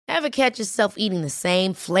Ever catch yourself eating the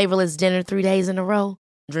same flavorless dinner 3 days in a row?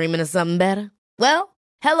 Dreaming of something better? Well,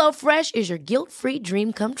 HelloFresh is your guilt-free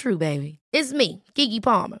dream come true, baby. It's me, Keke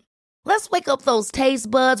Palmer. Let's wake up those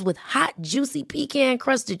taste buds with hot, juicy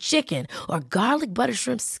pecan-crusted chicken or garlic butter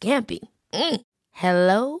shrimp scampi.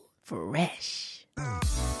 Hello Fresh.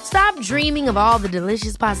 Stop dreaming of all the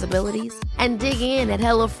delicious possibilities and dig in at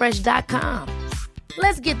HelloFresh.com.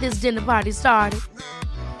 Let's get this dinner party started.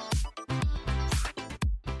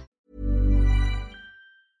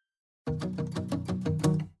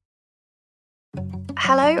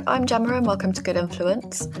 Hello, I'm Gemma and welcome to Good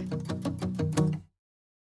Influence.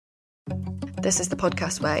 This is the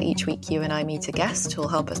podcast where each week you and I meet a guest who will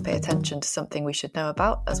help us pay attention to something we should know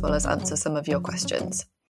about, as well as answer some of your questions.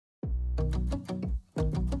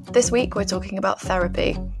 This week we're talking about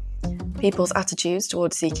therapy, people's attitudes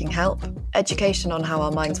towards seeking help, education on how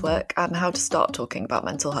our minds work, and how to start talking about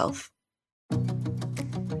mental health.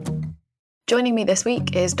 Joining me this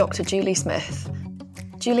week is Dr. Julie Smith.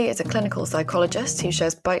 Julie is a clinical psychologist who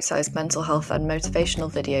shares bite-sized mental health and motivational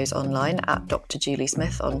videos online at Dr. Julie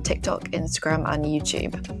Smith on TikTok, Instagram and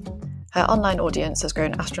YouTube. Her online audience has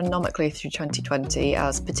grown astronomically through 2020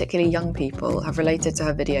 as particularly young people have related to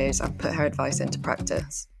her videos and put her advice into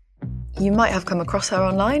practice. You might have come across her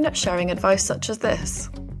online sharing advice such as this.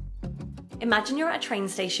 Imagine you're at a train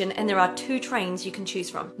station and there are 2 trains you can choose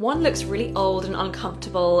from. One looks really old and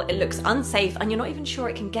uncomfortable, it looks unsafe and you're not even sure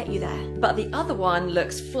it can get you there. But the other one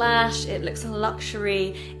looks flash, it looks a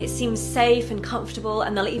luxury, it seems safe and comfortable,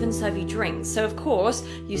 and they'll even serve you drinks. So of course,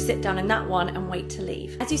 you sit down in that one and wait to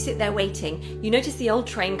leave. As you sit there waiting, you notice the old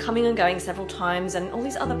train coming and going several times and all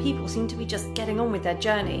these other people seem to be just getting on with their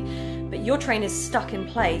journey. But your train is stuck in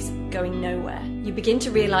place, going nowhere. You begin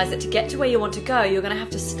to realise that to get to where you want to go, you're going to have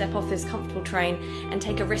to step off this comfortable train and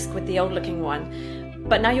take a risk with the old looking one.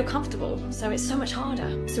 But now you're comfortable, so it's so much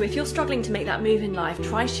harder. So if you're struggling to make that move in life,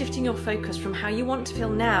 try shifting your focus from how you want to feel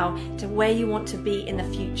now to where you want to be in the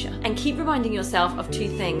future. And keep reminding yourself of 2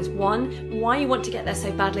 things. 1, why you want to get there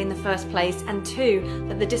so badly in the first place, and 2,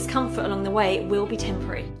 that the discomfort along the way will be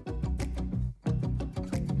temporary.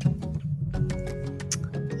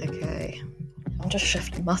 Just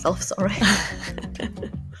shifting myself, sorry.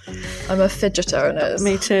 I'm a fidgeter and it's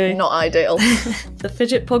Me too. Not ideal. The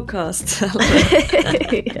Fidget Podcast.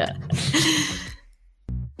 Yeah.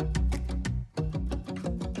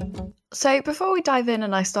 So before we dive in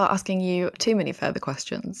and I start asking you too many further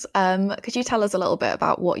questions, could you tell us a little bit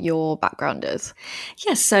about what your background is?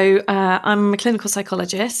 Yes, so I'm a clinical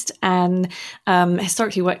psychologist and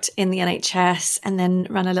historically worked in the NHS and then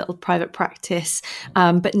ran a little private practice.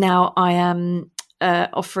 But now I am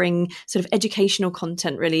offering sort of educational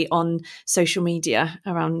content really on social media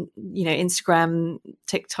around, Instagram,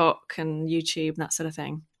 TikTok and YouTube and that sort of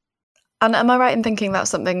thing. And am I right in thinking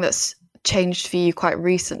that's something that's changed for you quite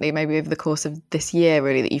recently, maybe over the course of this year,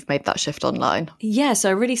 really, that you've made that shift online? Yeah, so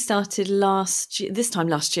I really started this time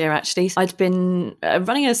last year, actually. I'd been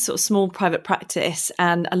running a sort of small private practice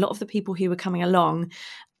and a lot of the people who were coming along,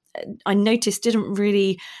 I noticed didn't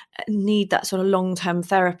really need that sort of long-term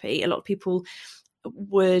therapy. A lot of people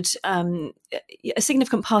would, a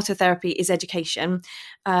significant part of therapy is education,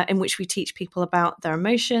 in which we teach people about their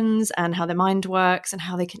emotions and how their mind works and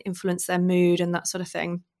how they can influence their mood and that sort of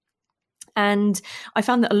thing. And I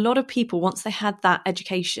found that a lot of people, once they had that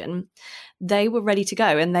education, they were ready to go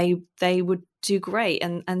and they would do great.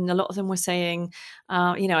 And a lot of them were saying,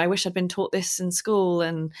 I wish I'd been taught this in school,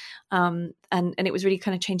 and it was really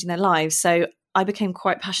kind of changing their lives. So I became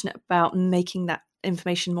quite passionate about making that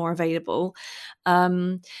information more available.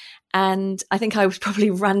 And I think I was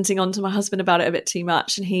probably ranting on to my husband about it a bit too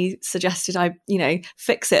much. And he suggested I,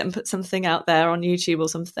 fix it and put something out there on YouTube or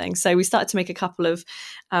something. So we started to make a couple of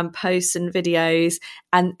posts and videos,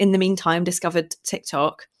 and in the meantime discovered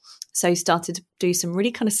TikTok. So started to do some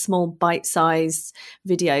really kind of small bite-sized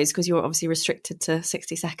videos because you're obviously restricted to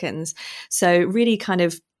 60 seconds. So really kind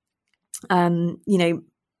of,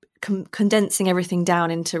 condensing everything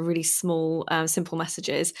down into really small, simple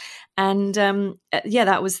messages. And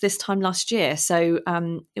that was this time last year. So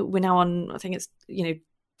we're now on, I think it's,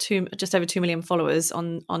 just over 2 million followers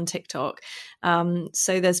on TikTok.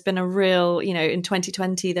 So there's been a real, in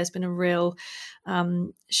 2020, there's been a real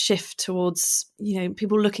shift towards,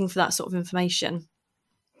 people looking for that sort of information.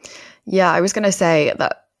 Yeah, I was going to say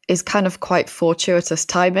that is kind of quite fortuitous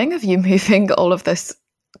timing of you moving all of this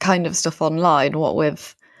kind of stuff online, what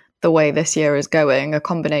with the way this year is going, a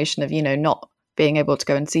combination of, not being able to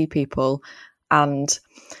go and see people, and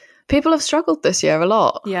people have struggled this year a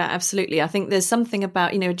lot. Yeah, absolutely. I think there's something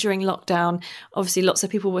about, during lockdown, obviously lots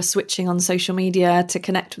of people were switching on social media to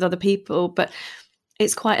connect with other people, but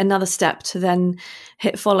it's quite another step to then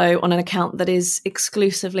hit follow on an account that is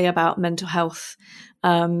exclusively about mental health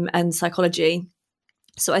and psychology.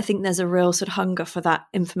 So I think there's a real sort of hunger for that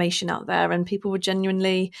information out there, and people were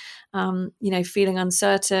genuinely, feeling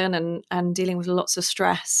uncertain and dealing with lots of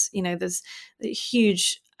stress. There's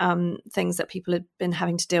huge things that people have been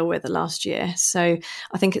having to deal with the last year. So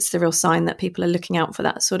I think it's the real sign that people are looking out for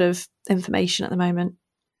that sort of information at the moment.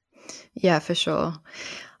 Yeah, for sure.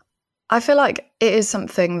 I feel like it is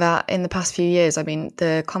something that in the past few years, I mean,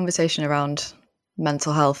 the conversation around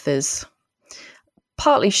mental health is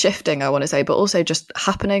partly shifting, I want to say, but also just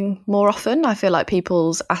happening more often. I feel like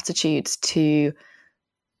people's attitudes to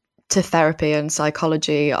therapy and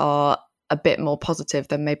psychology are a bit more positive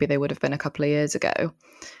than maybe they would have been a couple of years ago.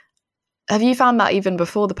 Have you found that even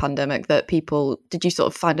before the pandemic, that did you sort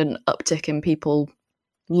of find an uptick in people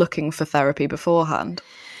looking for therapy beforehand?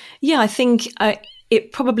 Yeah, I think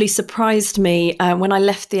it probably surprised me when I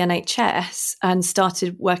left the NHS and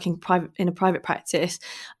started working in a private practice.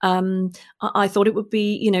 I thought it would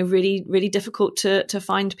be, really, really difficult to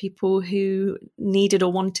find people who needed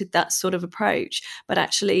or wanted that sort of approach. But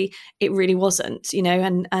actually, it really wasn't,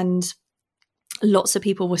 and lots of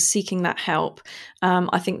people were seeking that help.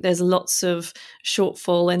 I think there's lots of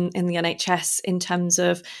shortfall in the NHS in terms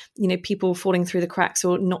of, people falling through the cracks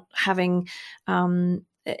or not having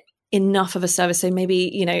enough of a service. So maybe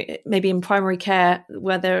in primary care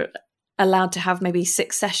where they're allowed to have maybe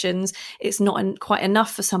 6 sessions, it's not quite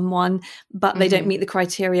enough for someone, but they don't meet the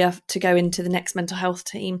criteria to go into the next mental health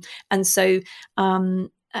team. And so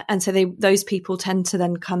those people tend to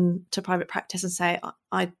then come to private practice and say,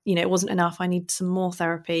 it wasn't enough, I need some more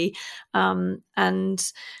therapy. So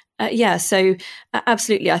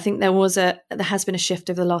absolutely, I think there has been a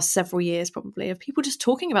shift over the last several years, probably, of people just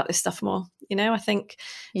talking about this stuff more. I think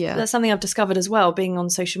that's something I've discovered as well, being on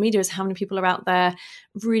social media, is how many people are out there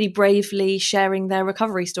really bravely sharing their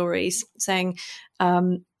recovery stories, saying,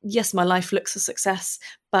 yes, my life looks a success,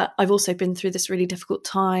 but I've also been through this really difficult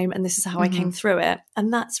time, and this is how I came through it.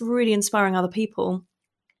 And that's really inspiring other people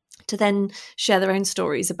to then share their own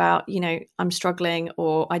stories about, I'm struggling,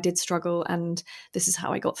 or I did struggle, and this is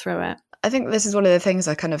how I got through it. I think this is one of the things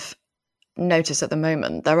I kind of notice at the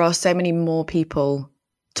moment. There are so many more people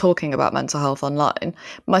talking about mental health online,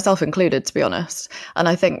 myself included, to be honest. And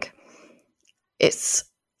I think it's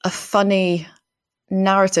a funny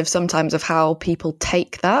narrative sometimes of how people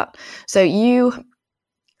take that. So you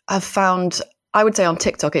have found, I would say on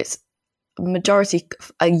TikTok, it's majority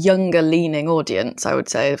a younger leaning audience, I would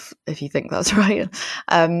say, if you think that's right.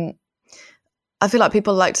 I feel like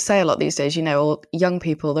people like to say a lot these days, all young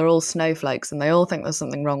people, they're all snowflakes and they all think there's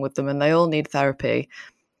something wrong with them and they all need therapy.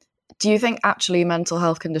 Do you think actually mental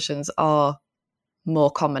health conditions are more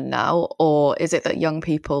common now, or is it that young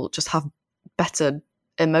people just have better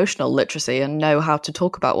emotional literacy and know how to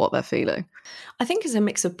talk about what they're feeling? I think it's a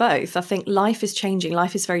mix of both. I think life is changing.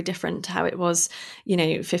 Life is very different to how it was,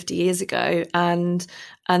 50 years ago. And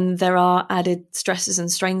there are added stresses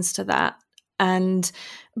and strains to that.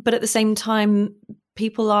 But at the same time,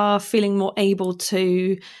 people are feeling more able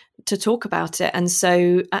to talk about it. And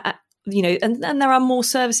so, and there are more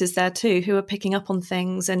services there too who are picking up on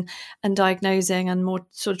things and diagnosing, and more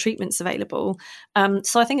sort of treatments available.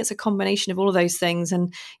 So I think it's a combination of all of those things.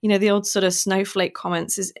 And, the old sort of snowflake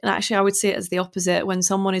comments is actually, I would see it as the opposite. When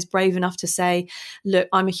someone is brave enough to say, look,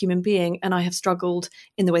 I'm a human being and I have struggled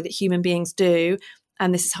in the way that human beings do,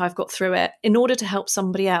 and this is how I've got through it, in order to help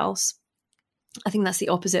somebody else. I think that's the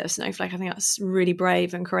opposite of snowflake. I think that's really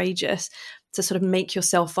brave and courageous, to sort of make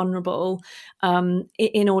yourself vulnerable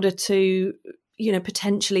in order to,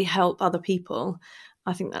 potentially help other people.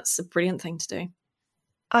 I think that's a brilliant thing to do.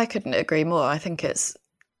 I couldn't agree more. I think it's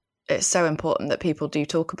so important that people do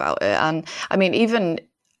talk about it. And I mean, even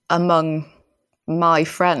among my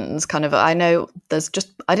friends, kind of, I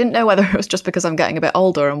didn't know whether it was just because I'm getting a bit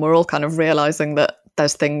older and we're all kind of realizing that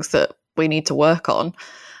there's things that we need to work on.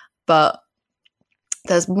 But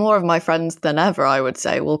there's more of my friends than ever, I would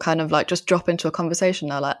say, will kind of like just drop into a conversation.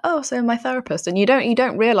 They're like, oh, so my therapist. And you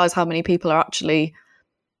don't realize how many people are actually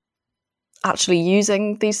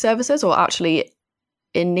using these services, or actually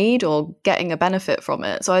in need or getting a benefit from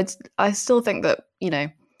it. So I still think that,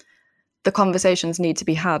 the conversations need to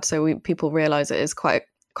be had, so people realize it is quite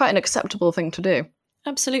an acceptable thing to do.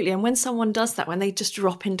 Absolutely. And when someone does that, when they just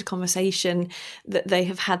drop into conversation that they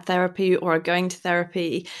have had therapy or are going to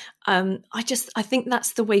therapy, I think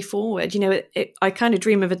that's the way forward. I kind of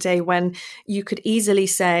dream of a day when you could easily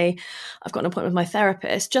say, I've got an appointment with my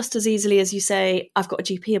therapist, just as easily as you say, I've got a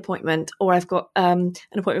GP appointment, or I've got an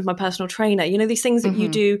appointment with my personal trainer. These things that you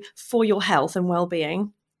do for your health and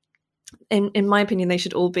well-being. in my opinion, they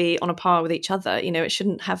should all be on a par with each other. It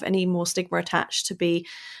shouldn't have any more stigma attached to be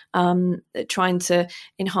trying to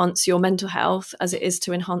enhance your mental health as it is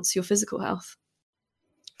to enhance your physical health.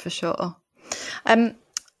 For sure.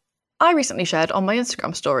 I recently shared on my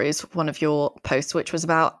Instagram stories one of your posts, which was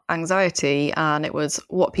about anxiety, and it was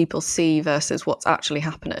what people see versus what's actually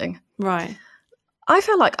happening. Right. I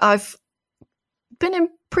feel like I've been in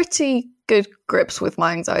pretty good grips with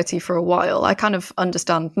my anxiety for a while. I kind of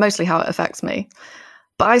understand mostly how it affects me,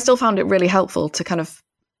 but I still found it really helpful to kind of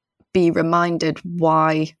be reminded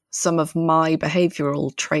why some of my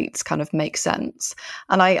behavioural traits kind of make sense.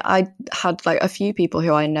 And I had like a few people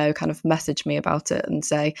who I know kind of message me about it and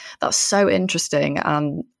say, that's so interesting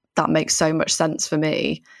and that makes so much sense for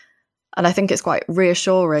me. And I think it's quite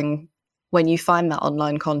reassuring when you find that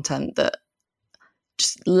online content that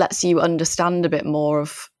just lets you understand a bit more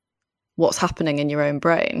of what's happening in your own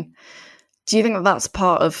brain. Do you think that that's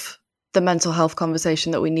part of the mental health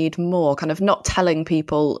conversation that we need more? Kind of not telling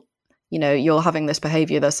people, you're having this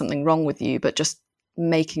behaviour, there's something wrong with you, but just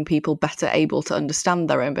making people better able to understand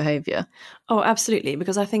their own behaviour. Oh, absolutely.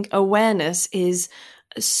 Because I think awareness is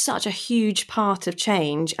such a huge part of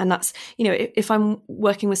change. And that's, if I'm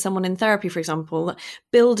working with someone in therapy, for example,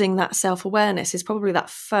 building that self-awareness is probably that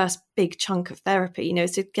first big chunk of therapy,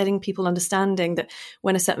 it's getting people understanding that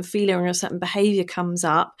when a certain feeling or a certain behaviour comes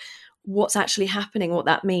up, what's actually happening, what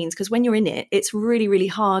that means. Because when you're in it, it's really, really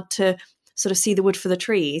hard to sort of see the wood for the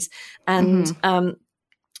trees. And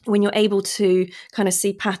when you're able to kind of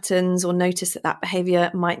see patterns or notice that behavior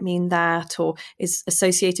might mean that or is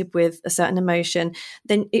associated with a certain emotion,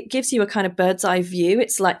 then it gives you a kind of bird's eye view.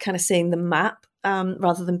 It's like kind of seeing the map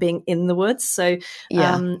rather than being in the woods. So,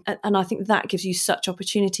 and I think that gives you such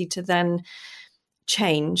opportunity to then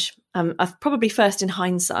change. I've probably first in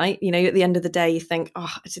hindsight, at the end of the day, you think, oh,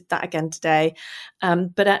 I did that again today.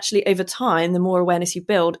 But actually over time, the more awareness you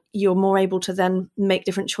build, you're more able to then make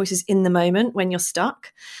different choices in the moment when you're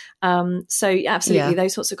stuck. So absolutely,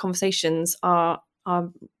 those sorts of conversations are a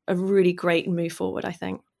really great move forward, I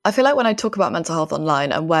think. I feel like when I talk about mental health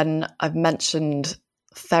online and when I've mentioned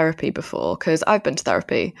therapy before, because I've been to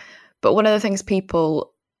therapy, but one of the things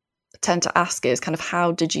people tend to ask is kind of,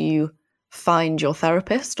 how did you find your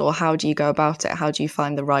therapist, or how do you go about it? How do you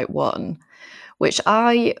find the right one? Which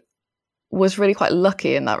I was really quite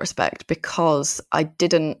lucky in that respect, because I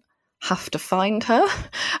didn't have to find her,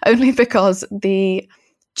 only because the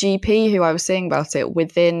GP who I was seeing about it,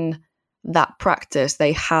 within that practice,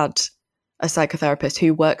 they had a psychotherapist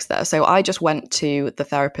who works there. So I just went to the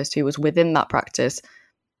therapist who was within that practice,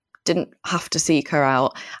 didn't have to seek her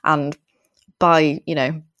out, and by,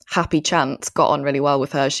 happy chance, got on really well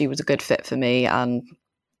with her. She was a good fit for me and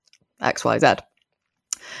XYZ.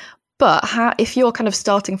 But if you're kind of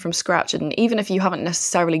starting from scratch, and even if you haven't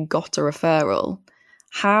necessarily got a referral,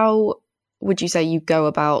 how would you say you go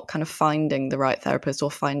about kind of finding the right therapist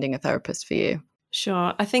or finding a therapist for you?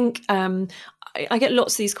 Sure. I think I get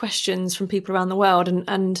lots of these questions from people around the world,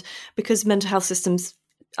 and because mental health systems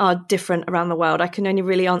are different around the world, I can only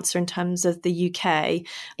really answer in terms of the UK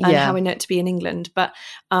and how I know it to be in England. But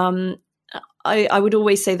I would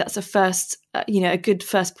always say that's a first, a good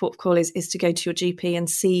first port of call is to go to your GP and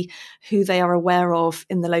see who they are aware of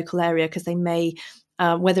in the local area, because they may,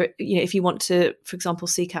 whether, if you want to, for example,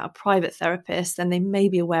 seek out a private therapist, then they may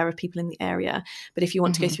be aware of people in the area. But if you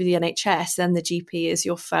want to go through the NHS, then the GP is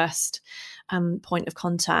your first point of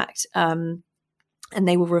contact. And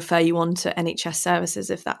they will refer you on to NHS services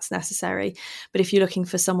if that's necessary. But if you're looking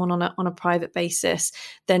for someone on a private basis,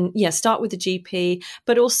 then start with the GP,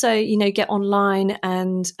 but also, get online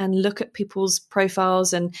and look at people's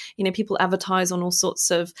profiles, and, people advertise on all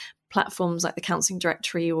sorts of platforms like the Counselling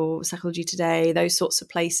Directory or Psychology Today, those sorts of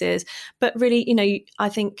places. But really, I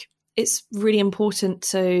think it's really important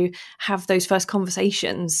to have those first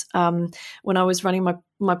conversations. When I was running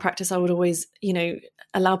my practice, I would always,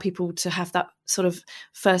 allow people to have that sort of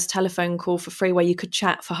first telephone call for free, where you could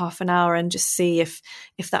chat for half an hour and just see if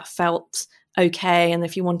that felt okay, and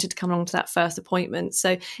if you wanted to come along to that first appointment.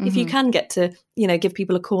 So if you can get to, give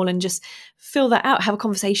people a call and just fill that out, have a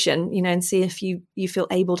conversation, and see if you feel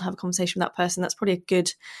able to have a conversation with that person, that's probably a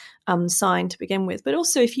good sign to begin with. But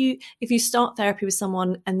also if you start therapy with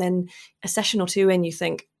someone and then a session or two in, you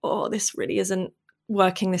think, oh, this really isn't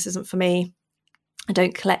working, this isn't for me, I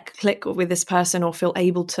don't click with this person or feel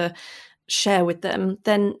able to share with them,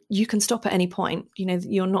 then you can stop at any point.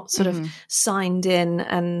 You're not sort of signed in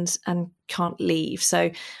and can't leave.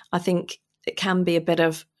 So I think it can be a bit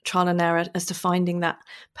of trial and error as to finding that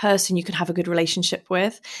person you can have a good relationship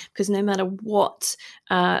with, because no matter what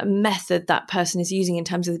method that person is using in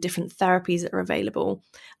terms of the different therapies that are available,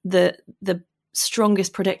 the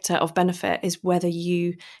strongest predictor of benefit is whether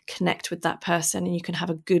you connect with that person and you can have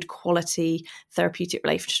a good quality therapeutic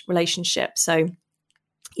relationship. So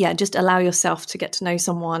yeah, just allow yourself to get to know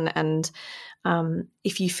someone, and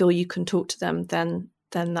if you feel you can talk to them, then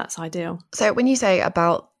that's ideal. So when you say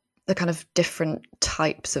about the kind of different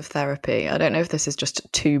types of therapy, I don't know if this is just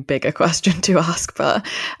too big a question to ask, but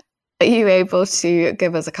are you able to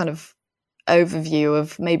give us a kind of overview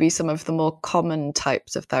of maybe some of the more common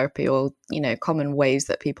types of therapy, or, you know, common ways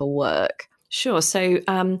that people work? Sure. So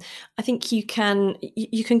I think you can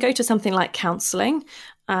go to something like counselling,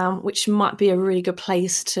 which might be a really good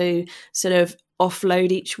place to sort of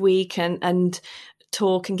offload each week and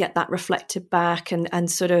talk and get that reflected back,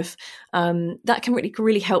 and sort of that can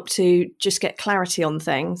really help to just get clarity on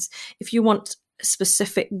things. If you want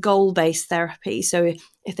specific goal-based therapy, so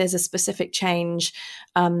if there's a specific change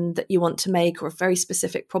that you want to make, or a very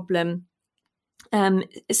specific problem,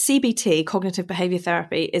 CBT, cognitive behavior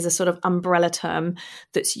therapy, is a sort of umbrella term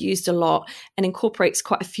that's used a lot and incorporates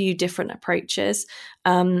quite a few different approaches.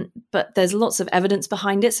 But there's lots of evidence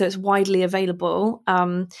behind it, so it's widely available.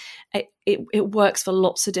 It works for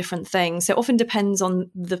lots of different things. So it often depends on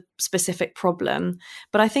the specific problem.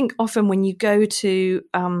 But I think often when you go to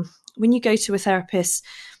a therapist,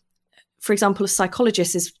 for example, a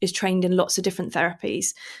psychologist is trained in lots of different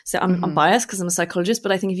therapies. So I'm biased because I'm a psychologist,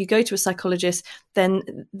 but I think if you go to a psychologist, then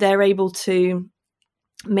they're able to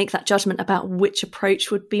make that judgment about which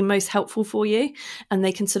approach would be most helpful for you. And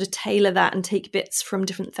they can sort of tailor that and take bits from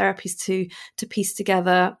different therapies to piece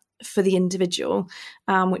together for the individual,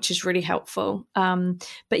 which is really helpful.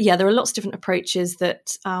 But yeah, there are lots of different approaches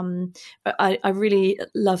that I really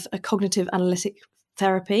love. A cognitive analytic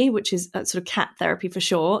therapy, which is sort of CAT therapy for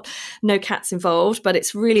short. No cats involved, but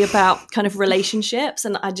it's really about kind of relationships.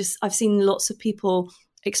 And I've seen lots of people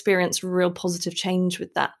experience real positive change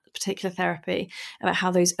with that particular therapy, about how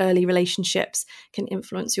those early relationships can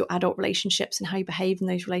influence your adult relationships and how you behave in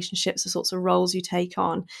those relationships, the sorts of roles you take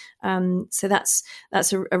on. So that's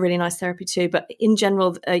a really nice therapy too. But in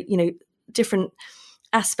general, different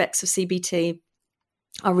aspects of CBT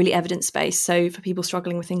are really evidence-based. So for people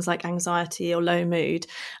struggling with things like anxiety or low mood,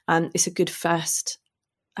 it's a good first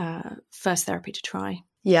therapy to try.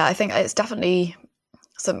 Yeah, I think it's definitely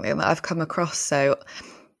something that I've come across. So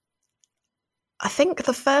I think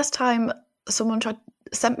the first time someone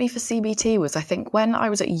sent me for CBT was, I think, when I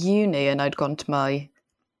was at uni and I'd gone to my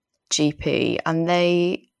GP, and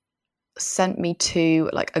they sent me to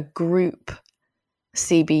like a group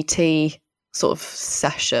CBT sort of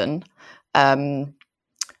session,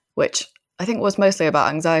 which I think was mostly about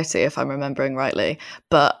anxiety, if I'm remembering rightly,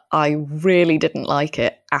 but I really didn't like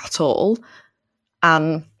it at all.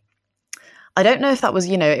 And I don't know if that was,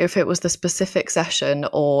 if it was the specific session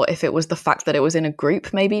or if it was the fact that it was in a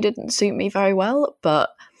group maybe didn't suit me very well. But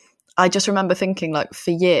I just remember thinking, like,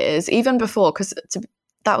 for years, even before, because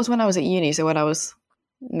that was when I was at uni, so when I was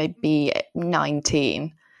maybe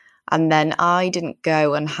 19, and then I didn't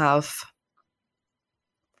go and have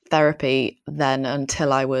therapy then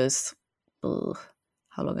until I was, how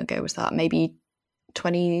long ago was that? Maybe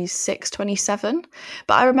 26, 27.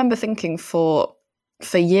 But I remember thinking for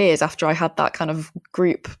years after I had that kind of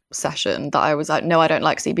group session that I was like, no, I don't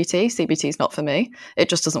like CBT. CBT is not for me. It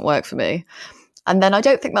just doesn't work for me. And then I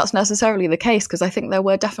don't think that's necessarily the case, because I think there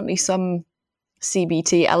were definitely some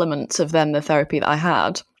CBT elements of then the therapy that I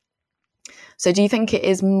had. So do you think it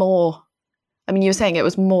is more, I mean, you were saying it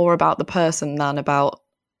was more about the person than about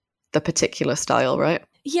the particular style, right?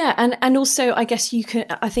 Yeah, and also I guess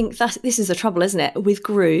I think this is the trouble, isn't it? With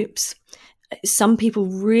groups, some people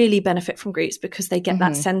really benefit from groups because they get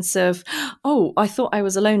that sense of, oh, I thought I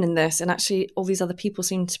was alone in this, and actually all these other people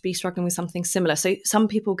seem to be struggling with something similar. So some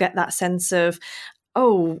people get that sense of,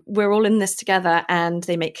 oh, we're all in this together, and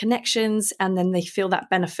they make connections, and then they feel that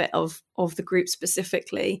benefit of the group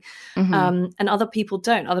specifically. And other people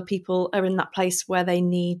don't. Other people are in that place where they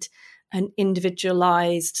need an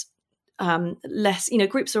individualized, less,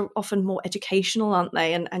 groups are often more educational, aren't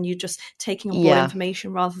they? And you're just taking on board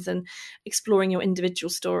information rather than exploring your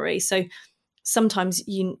individual story. So sometimes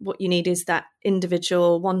what you need is that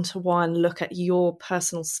individual one-to-one look at your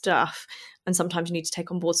personal stuff. And sometimes you need to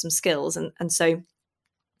take on board some skills. And so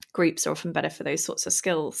groups are often better for those sorts of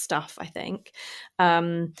skill stuff, I think.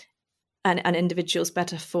 And individuals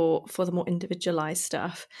better for the more individualized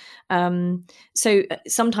stuff. So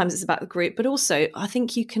sometimes it's about the group, but also I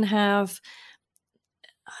think you can have,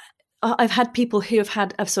 I've had people who have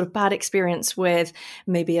had a sort of bad experience with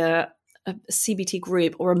maybe a CBT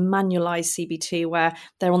group or a manualized CBT where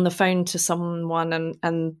they're on the phone to someone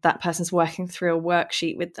and that person's working through a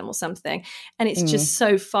worksheet with them or something. And it's just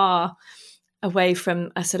so far away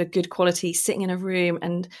from a sort of good quality sitting in a room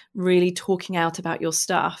and really talking out about your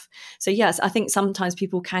stuff. So yes, I think sometimes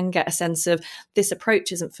people can get a sense of this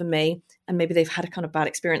approach isn't for me, and maybe they've had a kind of bad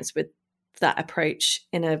experience with that approach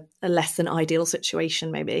in a less than ideal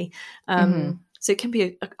situation maybe. So it can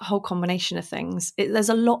be a whole combination of things. There's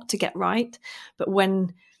a lot to get right, but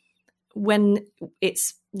when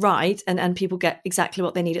it's right and people get exactly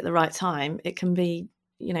what they need at the right time, it can be,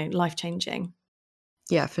 life-changing.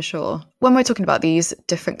 Yeah, for sure. When we're talking about these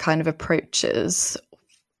different kind of approaches,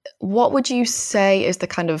 what would you say is the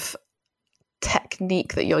kind of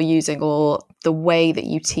technique that you're using or the way that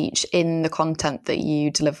you teach in the content that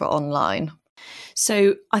you deliver online?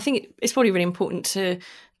 So I think it's probably really important to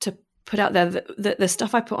put out there that the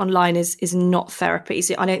stuff I put online is not therapy.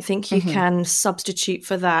 So I don't think you can substitute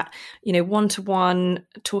for that, one-to-one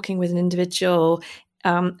talking with an individual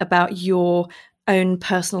about your own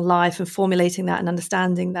personal life and formulating that and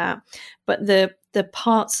understanding that. But the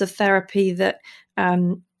parts of therapy that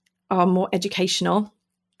are more educational,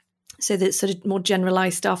 so that sort of more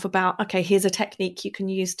generalized stuff about, okay, here's a technique you can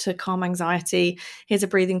use to calm anxiety. Here's a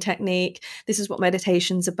breathing technique. This is what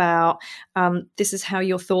meditation's about. This is how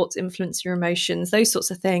your thoughts influence your emotions. Those sorts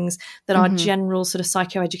of things that are general sort of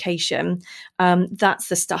psychoeducation. That's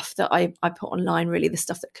the stuff that I put online, really, the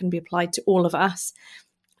stuff that can be applied to all of us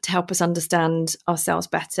to help us understand ourselves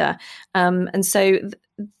better. And so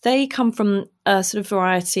they come from a sort of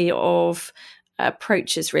variety of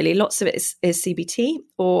approaches, really. Lots of it is CBT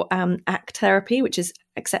or ACT therapy, which is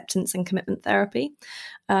acceptance and commitment therapy,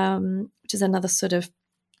 which is another sort of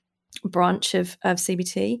branch of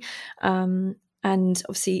CBT. And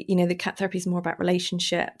obviously, the CAT therapy is more about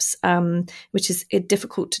relationships, which is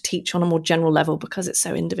difficult to teach on a more general level because it's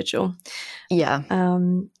so individual. Yeah.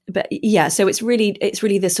 But yeah, so it's really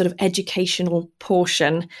this sort of educational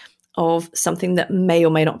portion of something that may or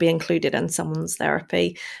may not be included in someone's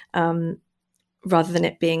therapy, rather than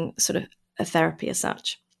it being sort of a therapy as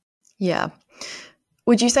such. Yeah.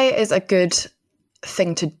 Would you say it is a good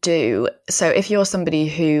thing to do? So if you're somebody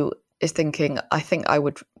who is thinking, I think I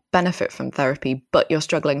would benefit from therapy, but you're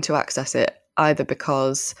struggling to access it either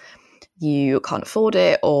because you can't afford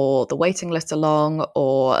it or the waiting list are long,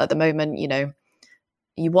 or at the moment,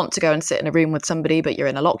 you want to go and sit in a room with somebody, but you're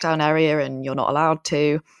in a lockdown area and you're not allowed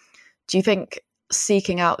to. Do you think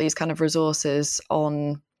seeking out these kind of resources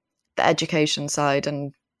on the education side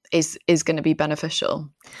and is going to be beneficial?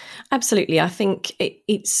 Absolutely. I think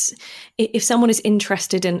it's if someone is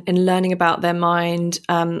interested in learning about their mind,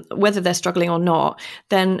 whether they're struggling or not,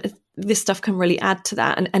 then this stuff can really add to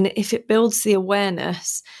that. And if it builds the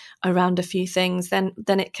awareness around a few things, then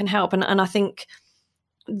it can help. And I think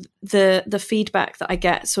the feedback that I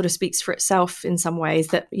get sort of speaks for itself in some ways,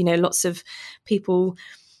 that, lots of people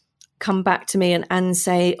come back to me and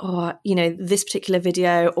say, oh, this particular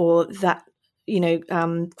video or that,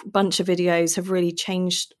 bunch of videos have really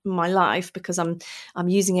changed my life because I'm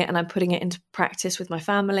using it and I'm putting it into practice with my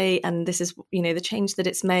family, and this is, the change that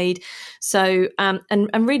it's made. So,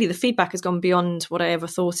 and really the feedback has gone beyond what I ever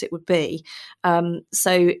thought it would be.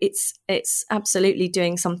 So it's absolutely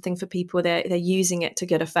doing something for people. They're using it to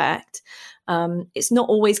good effect. It's not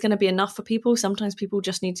always going to be enough for people. Sometimes people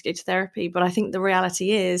just need to go to therapy, but I think the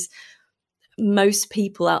reality is most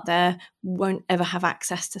people out there won't ever have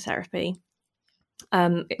access to therapy.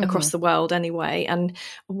 Across the world anyway. And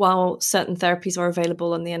while certain therapies are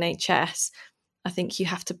available on the NHS, I think you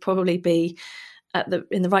have to probably be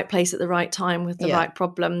in the right place at the right time with the right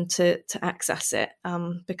problem to access it,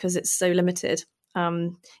 because it's so limited.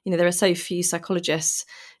 There are so few psychologists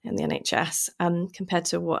in the NHS compared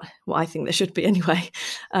to what I think there should be anyway.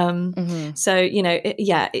 So,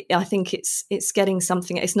 I think it's getting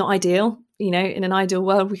something. It's not ideal. In an ideal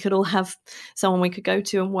world, we could all have someone we could go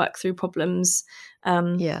to and work through problems.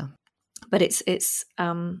 But it's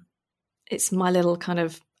my little kind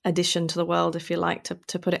of addition to the world, if you like,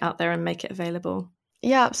 to put it out there and make it available.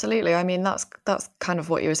 Yeah, absolutely. I mean, that's kind of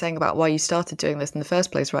what you were saying about why you started doing this in the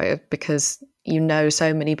first place, right? Because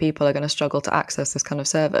so many people are going to struggle to access this kind of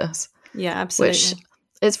service. Yeah, absolutely. Which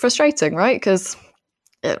is frustrating, right? Because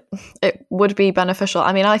it would be beneficial.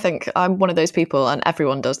 I mean, I think I'm one of those people, and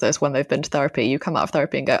everyone does this when they've been to therapy. You come out of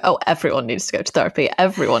therapy and go, oh, everyone needs to go to therapy.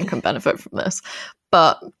 Everyone can benefit from this.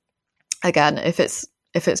 But again, if it's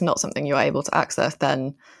not something you're able to access,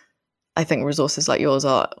 then I think resources like yours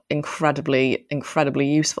are incredibly, incredibly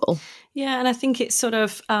useful. Yeah, and I think it's sort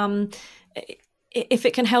of if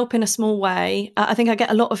it can help in a small way, I think I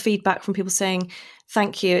get a lot of feedback from people saying,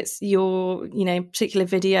 thank you, it's your, particular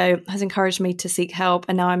video has encouraged me to seek help,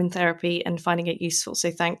 and now I'm in therapy and finding it useful.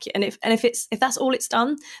 So thank you. And if that's all it's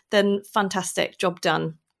done, then fantastic, job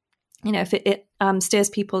done. If it steers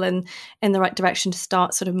people in the right direction to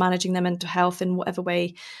start sort of managing their mental health in whatever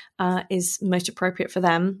way is most appropriate for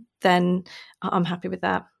them, then I'm happy with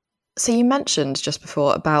that. So you mentioned just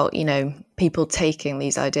before about, people taking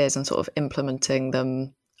these ideas and sort of implementing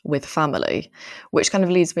them with family, which kind of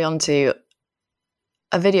leads me on to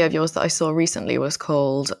a video of yours that I saw recently was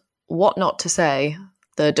called What Not to Say,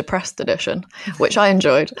 the Depressed Edition, which I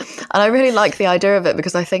enjoyed. And I really like the idea of it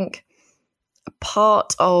because I think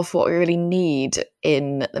part of what we really need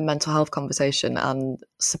in the mental health conversation and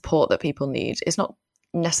support that people need is not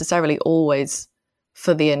necessarily always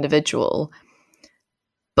for the individual,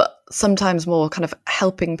 but sometimes more kind of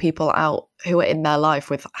helping people out who are in their life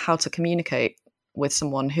with how to communicate with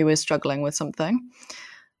someone who is struggling with something.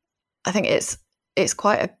 I think it's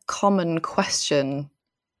quite a common question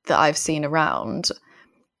that I've seen around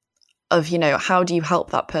of, how do you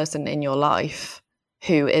help that person in your life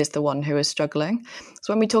who is the one who is struggling?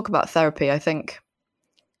 So when we talk about therapy, I think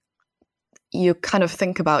you kind of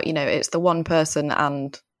think about, it's the one person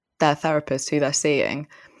and their therapist who they're seeing.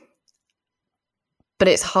 But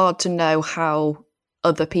it's hard to know how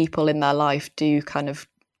other people in their life do kind of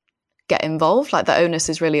get involved. Like the onus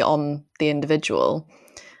is really on the individual.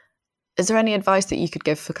 Is there any advice that you could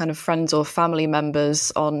give for kind of friends or family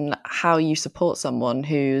members on how you support someone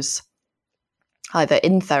who's either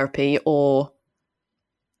in therapy or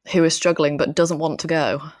who is struggling but doesn't want to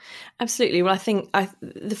go? Absolutely. Well, I think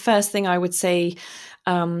the first thing I would say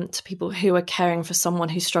to people who are caring for someone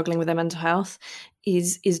who's struggling with their mental health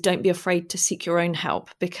is don't be afraid to seek your own help,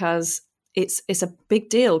 because it's a big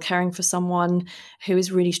deal caring for someone who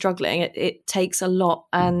is really struggling. It takes a lot,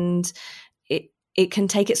 and it can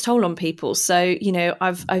take its toll on people. So,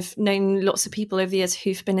 I've known lots of people over the years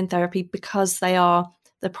who've been in therapy because they are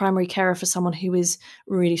the primary carer for someone who is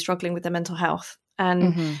really struggling with their mental health.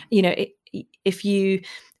 And, if you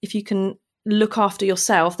can look after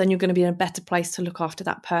yourself, then you're going to be in a better place to look after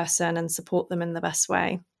that person and support them in the best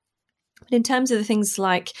way. But in terms of the things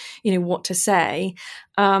like, what to say,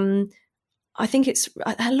 I think it's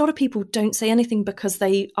a lot of people don't say anything because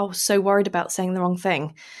they are so worried about saying the wrong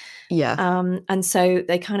thing. Yeah. And so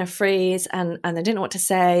they kind of freeze and they don't know what to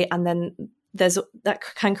say. And then that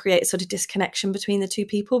can create a sort of disconnection between the two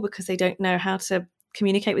people because they don't know how to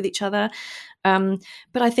communicate with each other.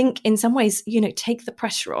 But I think in some ways, take the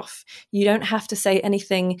pressure off. You don't have to say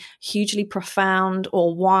anything hugely profound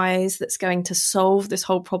or wise that's going to solve this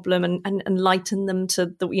whole problem and enlighten them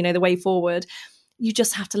to the way forward. You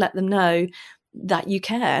just have to let them know that you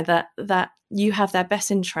care, that you have their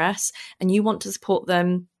best interests and you want to support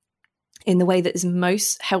them in the way that is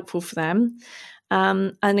most helpful for them.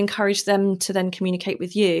 And encourage them to then communicate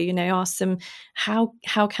with you, ask them, how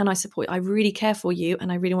can I support you? I really care for you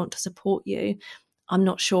and I really want to support you. I'm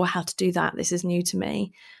not sure how to do that. This is new to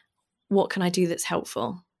me. What can I do that's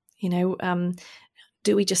helpful?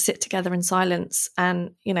 Do we just sit together in silence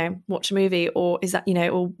and, watch a movie, or is that,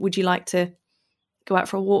 or would you like to go out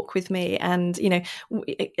for a walk with me? And,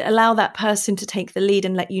 allow that person to take the lead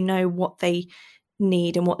and let you know what they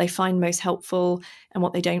need and what they find most helpful and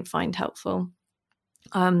what they don't find helpful.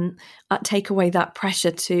 Take away that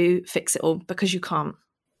pressure to fix it all, because you can't.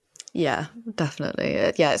 Yeah, definitely.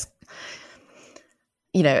 Yeah,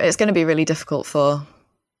 it's going to be really difficult for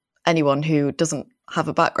anyone who doesn't have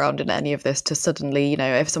a background in any of this to suddenly,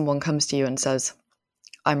 if someone comes to you and says,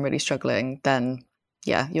 I'm really struggling, then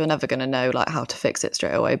yeah, you're never going to know like how to fix it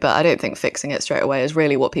straight away. But I don't think fixing it straight away is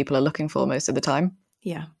really what people are looking for most of the time.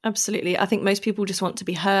 Yeah, absolutely. I think most people just want to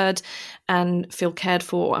be heard and feel cared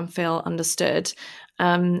for and feel understood.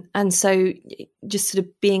 And so just sort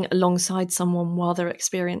of being alongside someone while they're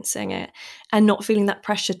experiencing it and not feeling that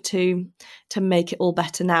pressure to make it all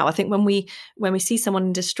better now. I think when we see someone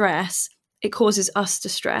in distress, it causes us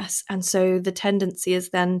distress. And so the tendency is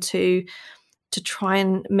then to try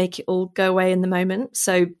and make it all go away in the moment.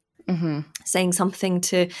 So saying something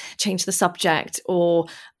to change the subject, or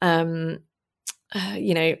at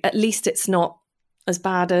least it's not as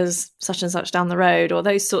bad as such and such down the road, or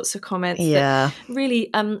those sorts of comments. Yeah. That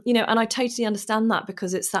really, and I totally understand that,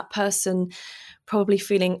 because it's that person probably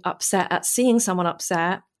feeling upset at seeing someone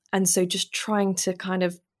upset. And so just trying to kind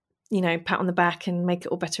of, pat on the back and make it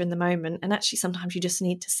all better in the moment. And actually sometimes you just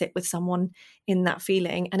need to sit with someone in that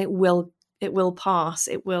feeling, and it will pass.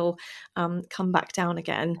 It will come back down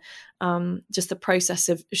again. Just the process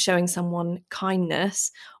of showing someone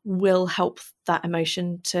kindness will help that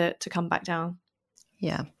emotion to come back down.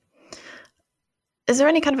 Yeah. Is there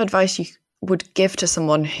any kind of advice you would give to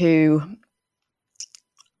someone who,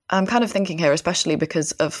 I'm kind of thinking here, especially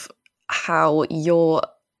because of how your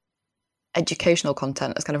educational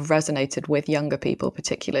content has kind of resonated with younger people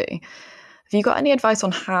particularly. Have you got any advice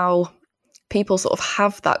on how people sort of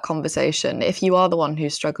have that conversation if you are the one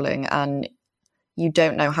who's struggling and you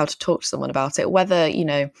don't know how to talk to someone about it, whether, you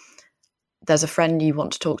know, there's a friend you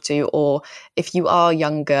want to talk to, or if you are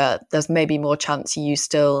younger, there's maybe more chance you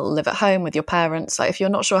still live at home with your parents. Like, if you're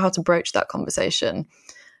not sure how to broach that conversation,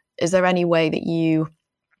 is there any way that you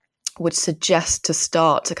would suggest to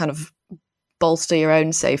start to kind of bolster your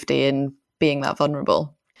own safety in being that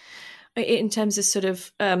vulnerable? In terms of sort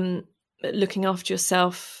of looking after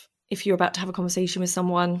yourself if you're about to have a conversation with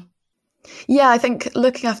someone? Yeah, I think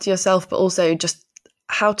looking after yourself, but also just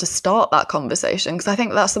how to start that conversation, because I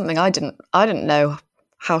think that's something I didn't know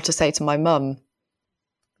how to say to my mum.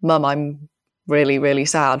 Mum, I'm really, really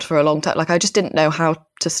sad for a long time. Like, I just didn't know how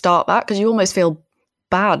to start that, because you almost feel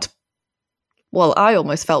bad. Well, I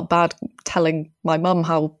almost felt bad telling my mum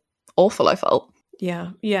how awful I felt.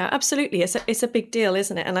 Yeah, absolutely. It's a big deal,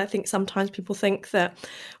 isn't it? And I think sometimes people think that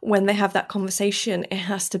when they have that conversation, it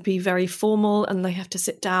has to be very formal and they have to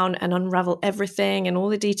sit down and unravel everything and all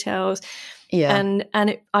the details. Yeah.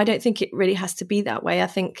 And I don't think it really has to be that way. I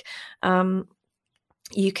think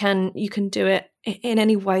you can do it in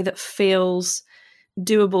any way that feels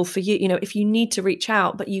doable for you. You know, if you need to reach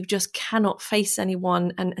out, but you just cannot face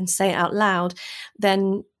anyone and say it out loud,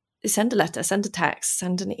 then send a letter, send a text,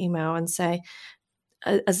 send an email and say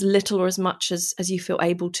as little or as much as you feel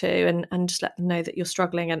able to, and just let them know that you're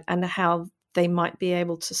struggling and how they might be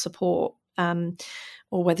able to support,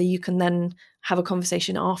 or whether you can then have a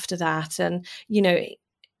conversation after that. And, you know,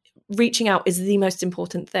 reaching out is the most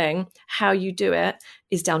important thing. How you do it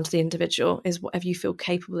is down to the individual, is whatever you feel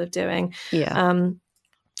capable of doing. Yeah.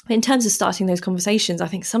 In terms of starting those conversations, I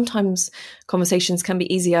think sometimes conversations can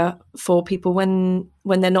be easier for people when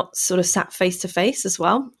they're not sort of sat face to face as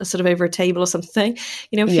well, sort of over a table or something.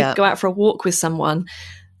 You know, if you go out for a walk with someone,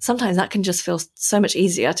 sometimes that can just feel so much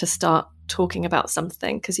easier to start talking about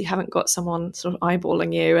something because you haven't got someone sort of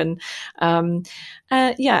eyeballing you. And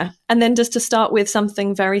and then just to start with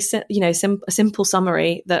something very, a simple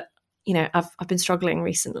summary that, you know, I've been struggling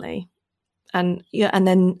recently, and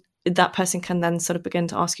then that person can then sort of begin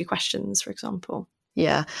to ask you questions, for example.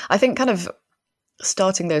 Yeah, I think kind of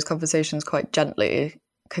starting those conversations quite gently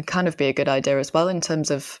could kind of be a good idea as well, in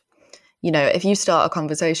terms of, you know, if you start a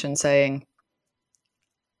conversation saying,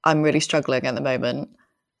 I'm really struggling at the moment,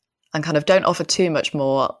 and kind of don't offer too much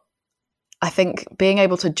more, I think being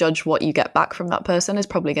able to judge what you get back from that person is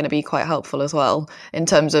probably going to be quite helpful as well, in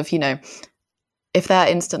terms of, you know, if they're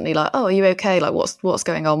instantly like, oh, are you okay? Like, what's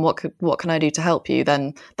going on? What can I do to help you?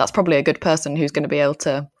 Then that's probably a good person who's going to be able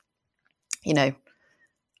to, you know,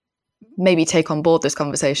 maybe take on board this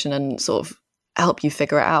conversation and sort of help you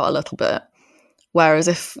figure it out a little bit. Whereas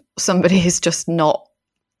if somebody is just not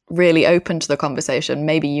really open to the conversation,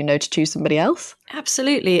 maybe you know to choose somebody else.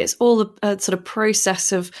 Absolutely. It's all the sort of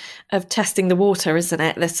process of testing the water, isn't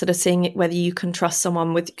it? They're sort of seeing whether you can trust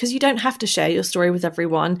someone with, because you don't have to share your story with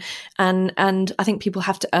everyone. And I think people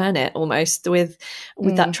have to earn it almost with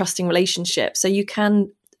that trusting relationship. So you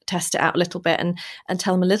can test it out a little bit and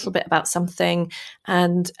tell them a little bit about something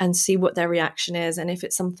and see what their reaction is. And if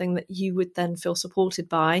it's something that you would then feel supported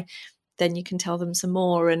by, then you can tell them some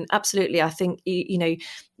more. And absolutely, I think, you know,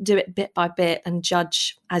 do it bit by bit and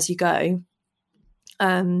judge as you go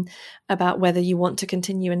about whether you want to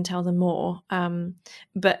continue and tell them more.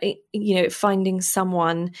 But, you know, finding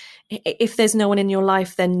someone, if there's no one in your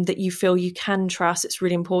life then that you feel you can trust, it's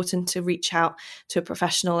really important to reach out to a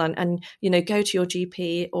professional and you know, go to your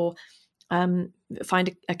GP or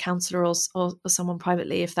find a counsellor or someone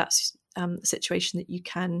privately if that's a situation that you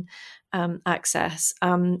can access,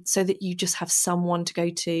 so that you just have someone to go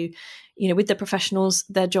to. You know, with the professionals,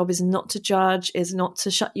 their job is not to judge, is not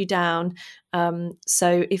to shut you down.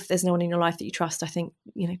 So if there's no one in your life that you trust, I think,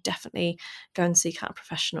 you know, definitely go and seek out a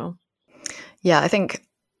professional. Yeah, I think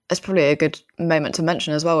it's probably a good moment to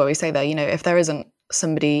mention as well, where we say there, you know, if there isn't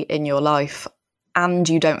somebody in your life and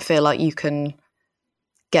you don't feel like you can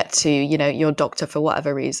get to, you know, your doctor for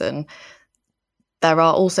whatever reason,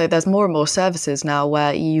 there's more and more services now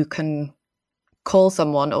where you can call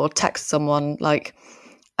someone or text someone, like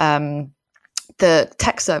the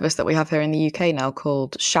text service that we have here in the UK now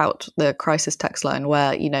called Shout, the crisis text line,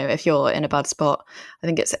 where, you know, if you're in a bad spot, I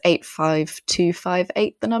think it's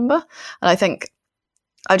 85258, the number. And I think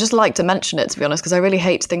I just like to mention it, to be honest, because I really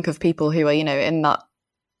hate to think of people who are, you know, in that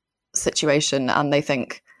situation and they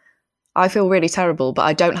think, I feel really terrible, but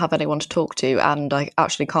I don't have anyone to talk to, and I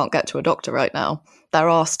actually can't get to a doctor right now. There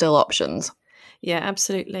are still options. Yeah,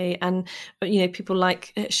 absolutely. And, people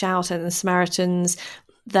like Shout and the Samaritans,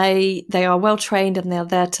 they are well trained and they're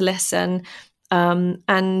there to listen.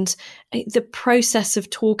 And the process of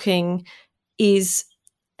talking is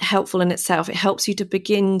helpful in itself. It helps you to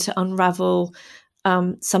begin to unravel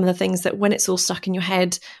some of the things that, when it's all stuck in your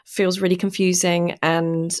head, feels really confusing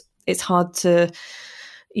and it's hard to,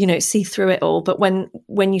 see through it all. But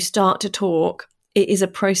when you start to talk, it is a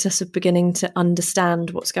process of beginning to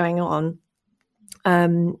understand what's going on.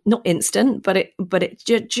 Not instant, but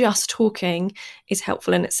just talking is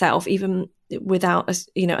helpful in itself, even without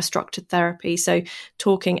a structured therapy. So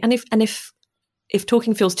talking, and if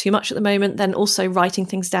talking feels too much at the moment, then also writing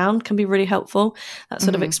things down can be really helpful. That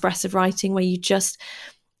sort of expressive writing where you just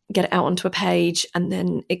get it out onto a page, and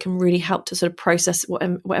then it can really help to sort of process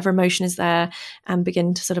whatever emotion is there and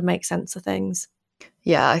begin to sort of make sense of things.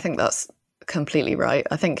 Yeah, I think that's completely right.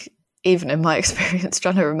 I think even in my experience,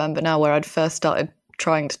 trying to remember now where I'd first started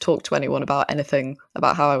trying to talk to anyone about anything,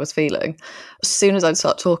 about how I was feeling, as soon as I'd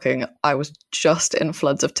start talking, I was just in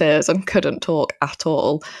floods of tears and couldn't talk at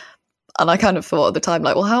all. And I kind of thought at the time,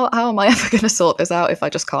 like, well, how am I ever going to sort this out if I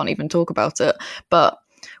just can't even talk about it? But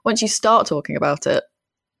once you start talking about it,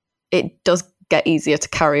 it does get easier to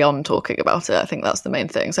carry on talking about it. I think that's the main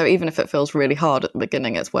thing. So even if it feels really hard at the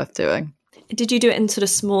beginning, it's worth doing. Did you do it in sort of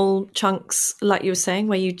small chunks, like you were saying,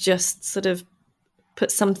 where you just sort of put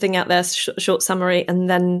something out there, short summary, and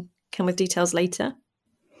then come with details later?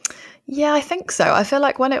 Yeah, I think so. I feel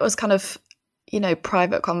like when it was kind of,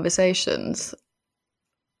 private conversations,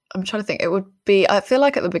 I'm trying to think, I feel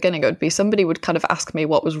like at the beginning it would be somebody would kind of ask me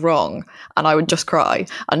what was wrong and I would just cry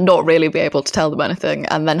and not really be able to tell them anything,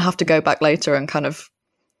 and then have to go back later and kind of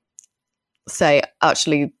say,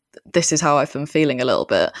 actually, this is how I've been feeling a little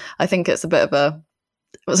bit. I think it was a bit of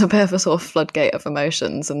a sort of floodgate of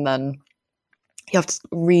emotions, and then you have to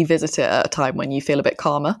revisit it at a time when you feel a bit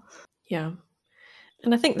calmer. Yeah.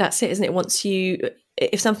 And I think that's it, isn't it?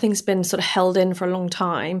 If something's been sort of held in for a long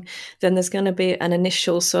time, then there's going to be an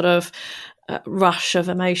initial sort of rush of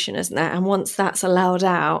emotion, isn't there? And once that's allowed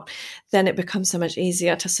out, then it becomes so much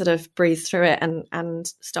easier to sort of breathe through it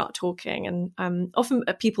and start talking. And often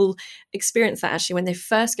people experience that actually when they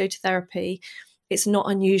first go to therapy. It's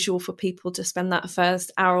not unusual for people to spend that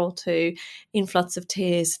first hour or two in floods of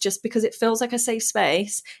tears, just because it feels like a safe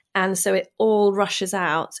space. And so it all rushes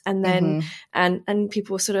out, and then and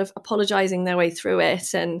people are sort of apologizing their way through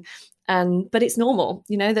it. But it's normal,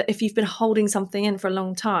 that if you've been holding something in for a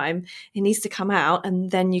long time, it needs to come out,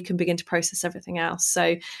 and then you can begin to process everything else.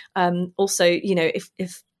 So also,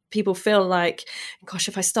 if people feel like, gosh,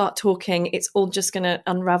 if I start talking, it's all just going to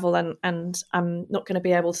unravel and I'm not going to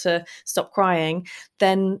be able to stop crying,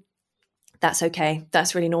 then that's okay.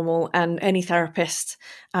 That's really normal. And any therapist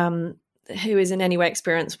who is in any way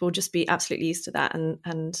experienced will just be absolutely used to that.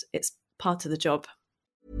 And it's part of the job.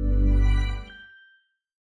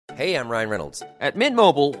 Hey, I'm Ryan Reynolds. At Mint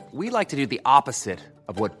Mobile, we like to do the opposite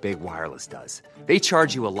of what Big Wireless does. They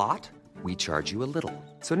charge you a lot. We charge you a little.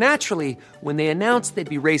 So naturally, when they announced they'd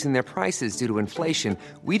be raising their prices due to inflation,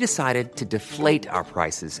 we decided to deflate our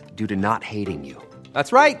prices due to not hating you.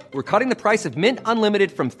 That's right. We're cutting the price of Mint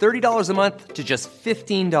Unlimited from $30 a month to just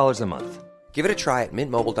 $15 a month. Give it a try at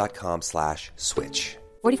mintmobile.com/switch.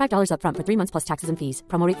 $45 up front for 3 months plus taxes and fees.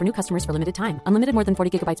 Promo rate for new customers for limited time. Unlimited more than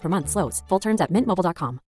 40 gigabytes per month. Slows full terms at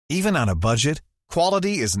mintmobile.com. Even on a budget,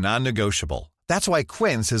 quality is non-negotiable. That's why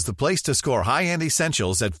Quince is the place to score high-end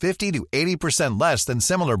essentials at 50 to 80% less than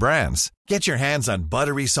similar brands. Get your hands on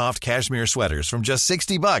buttery soft cashmere sweaters from just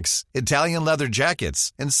 $60, Italian leather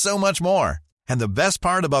jackets, and so much more. And the best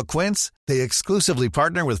part about Quince, they exclusively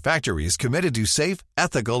partner with factories committed to safe,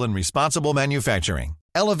 ethical, and responsible manufacturing.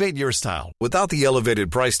 Elevate your style without the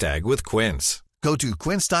elevated price tag with Quince. Go to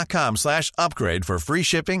quince.com/upgrade for free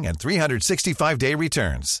shipping and 365-day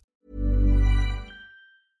returns.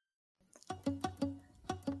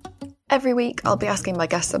 Every week, I'll be asking my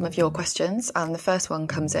guests some of your questions, and the first one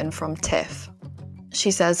comes in from Tiff.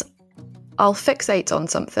 She says, I'll fixate on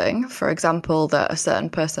something, for example, that a certain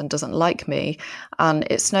person doesn't like me, and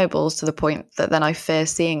it snowballs to the point that then I fear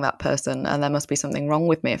seeing that person, and there must be something wrong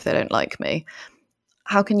with me if they don't like me.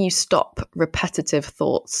 How can you stop repetitive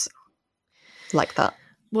thoughts like that?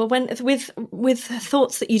 Well, with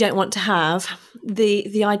thoughts that you don't want to have,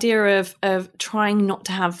 the idea of trying not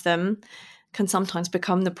to have them can sometimes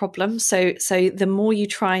become the problem. So the more you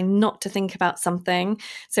try not to think about something,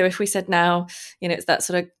 so if we said now, it's that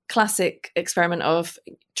sort of classic experiment of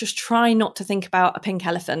just try not to think about a pink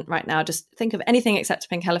elephant right now, just think of anything except a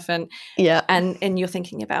pink elephant, and you're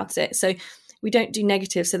thinking about it. So we don't do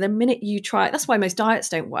negative. So the minute you try, that's why most diets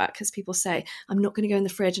don't work, because people say, I'm not going to go in the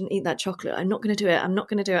fridge and eat that chocolate, I'm not going to do it, I'm not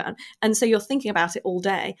going to do it, and so you're thinking about it all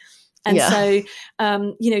day. And so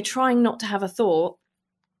trying not to have a thought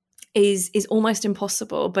is almost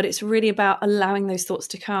impossible, but it's really about allowing those thoughts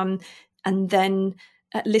to come and then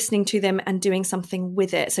listening to them and doing something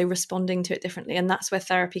with it, so responding to it differently. And that's where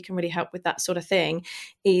therapy can really help with that sort of thing,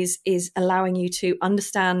 is allowing you to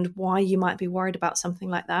understand why you might be worried about something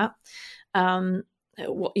like that,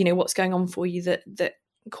 what's going on for you that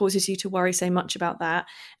causes you to worry so much about that,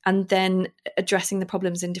 and then addressing the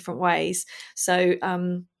problems in different ways. So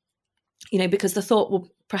because the thought will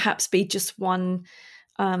perhaps be just one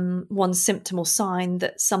symptom or sign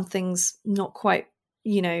that something's not quite,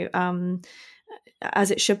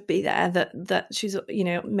 as it should be there, that she's,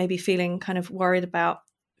 maybe feeling kind of worried about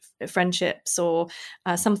friendships or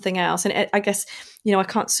something else. And I guess, I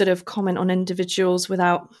can't sort of comment on individuals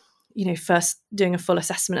without, first doing a full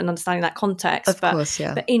assessment and understanding that context. Of course,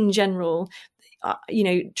 yeah. But in general,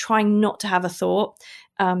 trying not to have a thought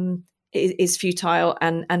is futile,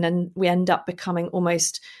 and then we end up becoming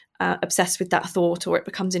almost obsessed with that thought, or it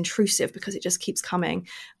becomes intrusive because it just keeps coming.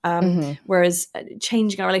 Whereas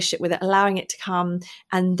changing our relationship with it, allowing it to come,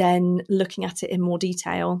 and then looking at it in more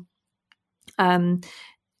detail, and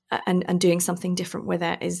doing something different with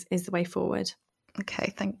it is the way forward.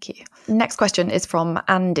 Okay, thank you. Next question is from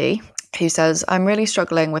Andy, who says, I'm really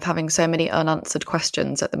struggling with having so many unanswered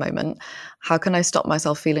questions at the moment. How can I stop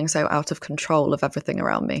myself feeling so out of control of everything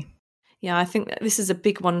around me? Yeah, I think that this is a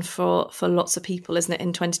big one for lots of people, isn't it?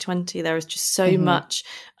 In 2020, there is just so much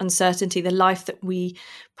uncertainty. The life that we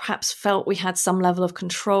perhaps felt we had some level of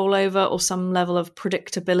control over, or some level of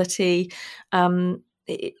predictability,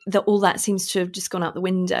 that all that seems to have just gone out the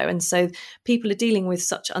window. And so people are dealing with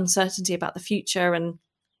such uncertainty about the future, and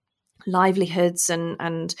livelihoods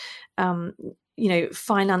and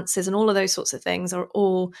finances, and all of those sorts of things are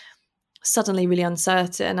all suddenly really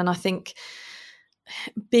uncertain. And I think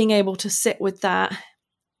being able to sit with that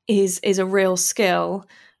is a real skill,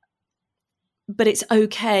 but it's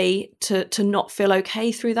okay to not feel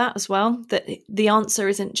okay through that as well. That the answer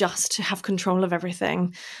isn't just to have control of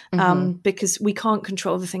everything, because we can't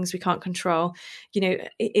control the things we can't control.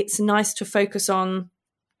 It's nice to focus on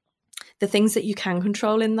the things that you can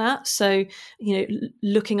control in that. So,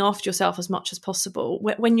 looking after yourself as much as possible.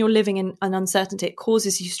 When you're living in an uncertainty, it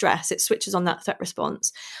causes you stress. It switches on that threat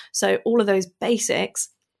response. So all of those basics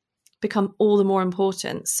become all the more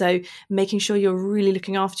important. So making sure you're really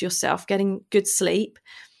looking after yourself, getting good sleep,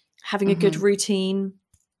 having a good routine,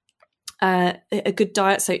 a good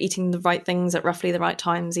diet, so eating the right things at roughly the right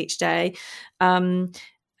times each day, and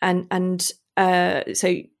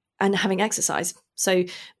having exercise. So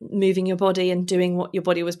moving your body and doing what your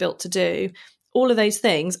body was built to do. All of those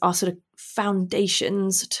things are sort of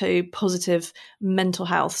foundations to positive mental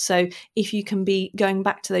health. So if you can be going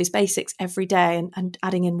back to those basics every day and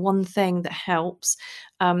adding in one thing that helps,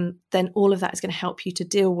 then all of that is going to help you to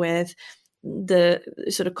deal with the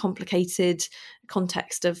sort of complicated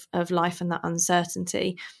context of life and that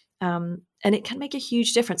uncertainty. And it can make a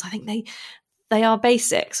huge difference. I think they are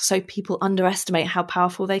basics, so people underestimate how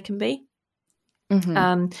powerful they can be.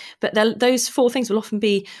 But those four things will often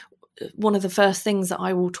be one of the first things that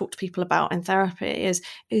I will talk to people about in therapy is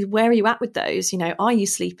where are you at with those? Are you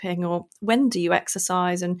sleeping, or when do you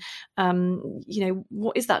exercise? And,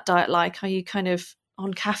 what is that diet like? Are you kind of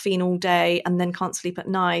on caffeine all day and then can't sleep at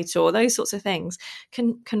night, or those sorts of things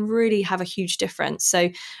can really have a huge difference. So,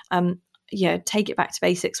 take it back to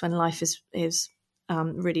basics when life is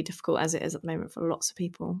really difficult, as it is at the moment for lots of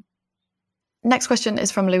people. Next question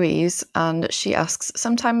is from Louise, and she asks,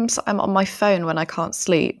 sometimes I'm on my phone when I can't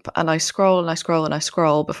sleep, and I scroll and I scroll and I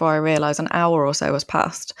scroll before I realise an hour or so has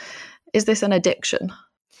passed. Is this an addiction?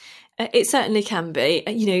 It certainly can be.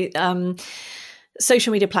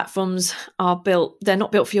 Social media platforms they're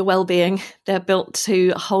not built for your well-being. They're built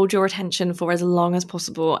to hold your attention for as long as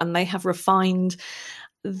possible, and they have refined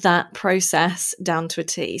that process down to a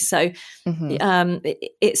T. So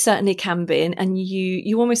it certainly can be, and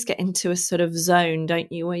you almost get into a sort of zone,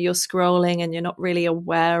 don't you, where you're scrolling and you're not really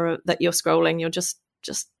aware that you're scrolling, you're just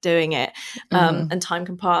doing it, and time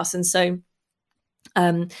can pass. And so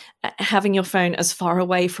having your phone as far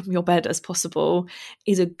away from your bed as possible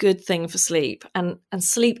is a good thing for sleep, and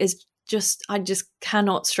sleep is just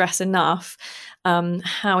cannot stress enough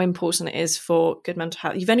how important it is for good mental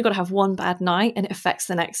health. You've only got to have one bad night and it affects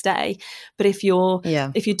the next day. But if you're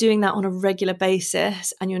doing that on a regular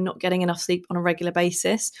basis and you're not getting enough sleep on a regular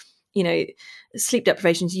basis, you know, sleep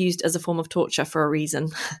deprivation is used as a form of torture for a reason.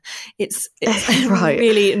 It's right.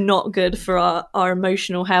 Really not good for our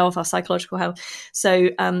emotional health, our psychological health.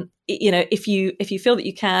 So, you know, if you feel that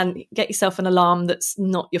you can, get yourself an alarm that's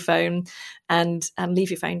not your phone, and leave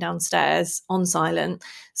your phone downstairs on silent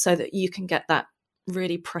so that you can get that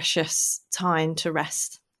really precious time to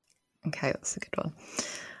rest. Okay, that's a good one.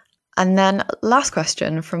 And then last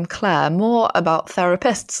question from Claire, more about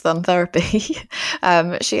therapists than therapy.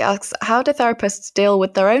 She asks, how do therapists deal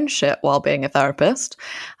with their own shit while being a therapist?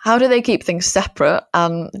 How do they keep things separate?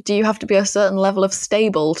 And do you have to be a certain level of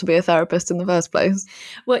stable to be a therapist in the first place?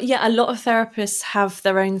 Well, yeah, a lot of therapists have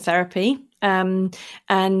their own therapy.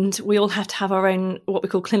 And we all have to have our own, what we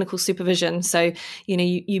call clinical supervision. So, you know,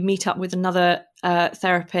 you meet up with another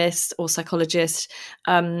therapist or psychologist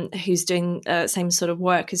who's doing same sort of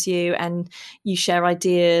work as you, and you share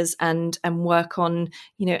ideas and work on,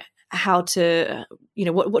 you know, how to, you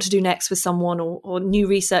know, what to do next with someone, or new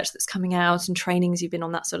research that's coming out and trainings you've been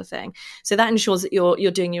on, that sort of thing. So that ensures that you're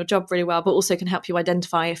doing your job really well, but also can help you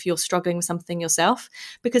identify if you're struggling with something yourself,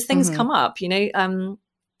 because things come up, you know.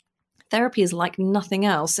 Therapy is like nothing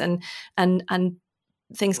else, and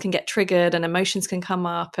things can get triggered and emotions can come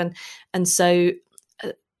up, and so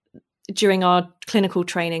during our clinical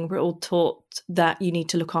training, we're all taught that you need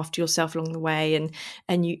to look after yourself along the way,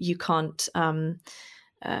 and you can't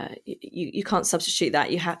you can't substitute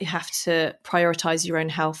that. You have to prioritize your own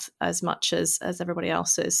health as much as everybody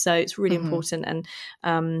else's. So it's really important, and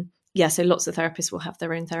so lots of therapists will have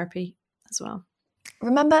their own therapy as well.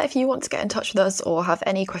 Remember, if you want to get in touch with us or have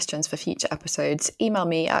any questions for future episodes, email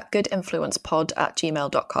me at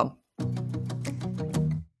goodinfluencepod@gmail.com.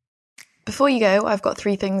 Before you go, I've got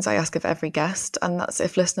 3 things I ask of every guest, and that's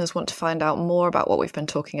if listeners want to find out more about what we've been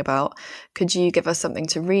talking about, could you give us something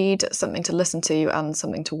to read, something to listen to, and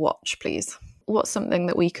something to watch, please? What's something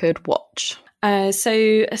that we could watch?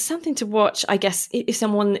 So something to watch, I guess, if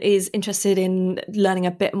someone is interested in learning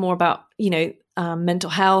a bit more about, you know, mental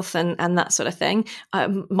health and that sort of thing,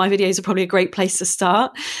 my videos are probably a great place to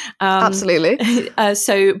start. Absolutely.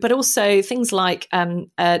 But also things like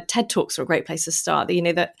TED Talks are a great place to start. You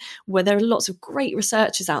know, that where there are lots of great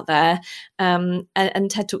researchers out there, and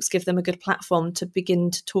TED Talks give them a good platform to begin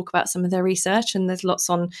to talk about some of their research. And there's lots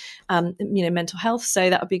on, you know, mental health, so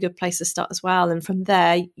that would be a good place to start as well. And from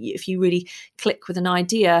there, if you really click with an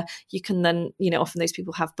idea, you can then, you know, often those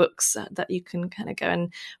people have books that you can kind of go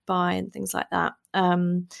and buy and things like that.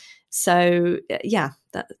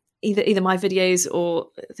 That either my videos or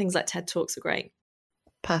things like TED Talks are great.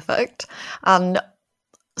 Perfect. And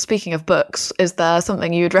speaking of books, is there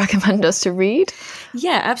something you'd recommend us to read?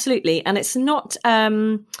 Yeah, absolutely. And it's not,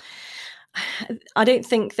 I don't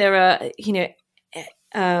think there are, you know,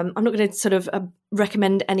 I'm not going to sort of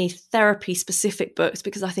recommend any therapy specific books,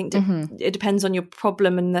 because I think it depends on your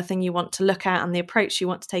problem and the thing you want to look at and the approach you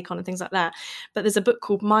want to take on and things like that. But there's a book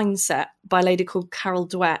called Mindset by a lady called Carol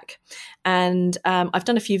Dweck. And I've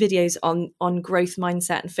done a few videos on growth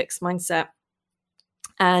mindset and fixed mindset.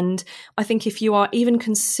 And I think if you are even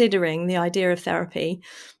considering the idea of therapy,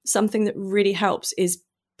 something that really helps is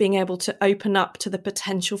being able to open up to the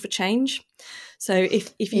potential for change. So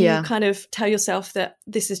if you kind of tell yourself that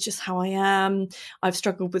this is just how I am, I've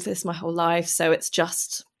struggled with this my whole life, so it's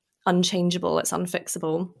just unchangeable, it's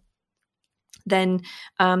unfixable, then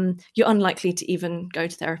you're unlikely to even go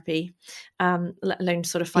to therapy, let alone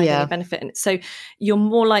sort of find any benefit in it. So you're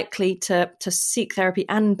more likely to seek therapy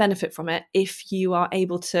and benefit from it if you are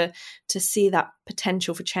able to see that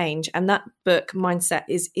potential for change. And that book, Mindset,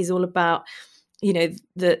 is all about, you know,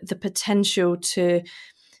 the potential to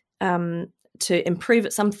improve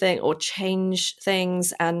at something or change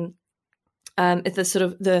things, and the sort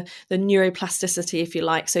of the neuroplasticity, if you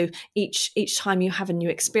like. So each time you have a new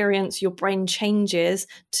experience, your brain changes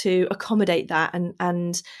to accommodate that,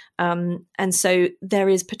 and so there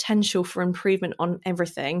is potential for improvement on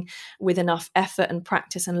everything with enough effort and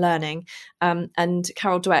practice and learning. And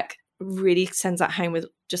Carol Dweck really sends that home with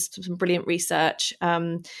just some brilliant research.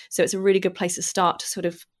 So it's a really good place to start to sort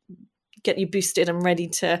of get you boosted and ready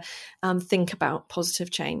to think about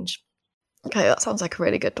positive change. Okay, that sounds like a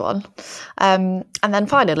really good one. And then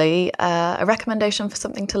finally, a recommendation for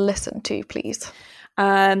something to listen to, please.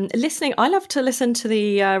 Listening, I love to listen to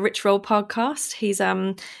the Rich Roll podcast. He's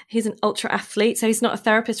an ultra athlete, so he's not a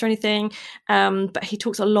therapist or anything, but he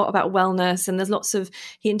talks a lot about wellness, and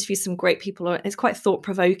he interviews some great people. It's quite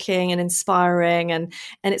thought-provoking and inspiring, and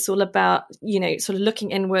it's all about, sort of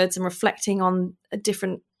looking inwards and reflecting on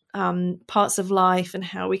different parts of life and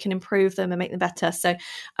how we can improve them and make them better. So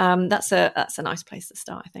that's a nice place to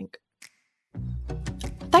start, I think.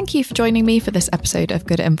 Thank you for joining me for this episode of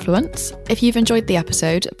Good Influence. If you've enjoyed the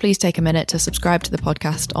episode, please take a minute to subscribe to the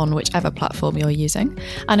podcast on whichever platform you're using.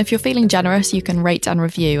 And if you're feeling generous, you can rate and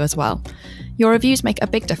review as well. Your reviews make a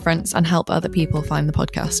big difference and help other people find the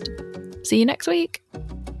podcast. See you next week.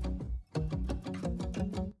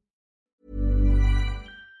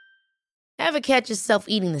 Ever catch yourself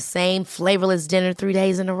eating the same flavorless dinner 3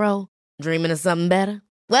 days in a row? Dreaming of something better?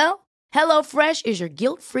 Well, HelloFresh is your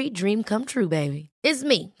guilt-free dream come true, baby. It's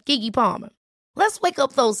me, Keke Palmer. Let's wake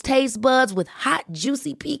up those taste buds with hot,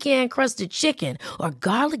 juicy pecan-crusted chicken or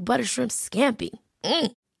garlic butter shrimp scampi.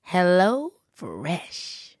 Hello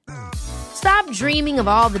Fresh. Stop dreaming of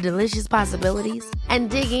all the delicious possibilities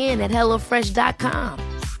and dig in at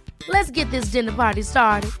HelloFresh.com. Let's get this dinner party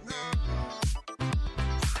started.